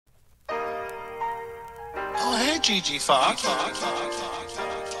Gigi Fart.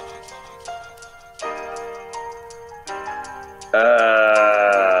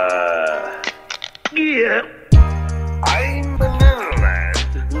 Yeah. I'm Banana Man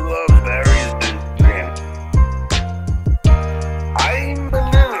who loves berries and cream. I'm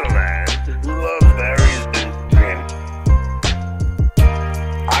Banana Man who loves berries and cream.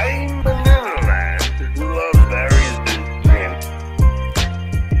 I'm Banana Man who loves berries and cream.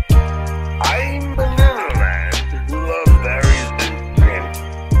 I'm Banana Man who loves berries and cream.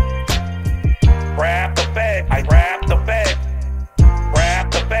 Grab the bag, I grab the bag.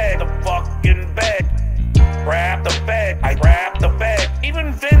 Grab the bag, the fucking bag. Grab the bag, I grab the bag.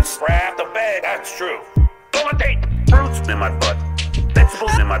 Even Vince grabbed the bag, that's true. Go on date. Fruits in my butt,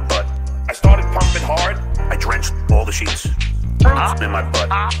 vegetables in my butt. I started pumping hard, I drenched all the sheets. Fruits in my butt,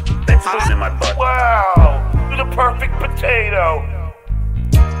 vegetables in my butt. Wow, you're the perfect potato.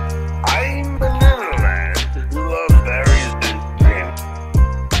 I'm Banana Man who loves berries and cream.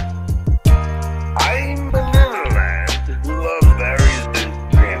 I'm Banana Man who loves berries and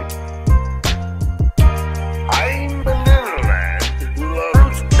cream. I'm Banana Man who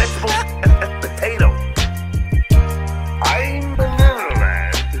loves fruits, vegetables, and potato. I'm Banana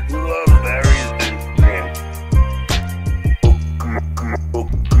Man who loves berries and cream.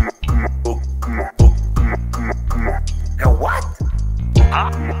 What?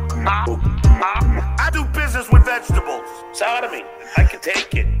 I do business with vegetables. Sodomy, I can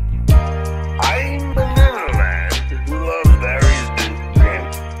take it. I'm Banana Man who loves berries and cream.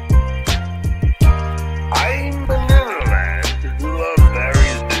 I'm Banana Man who loves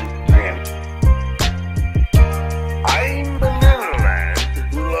berries and cream. I'm Banana Man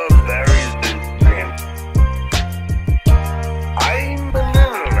who loves berries and cream. I'm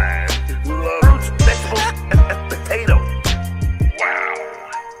Banana Man who loves fruits, vegetables, and potato. Wow.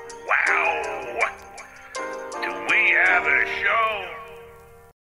 Wow. Do we have a show?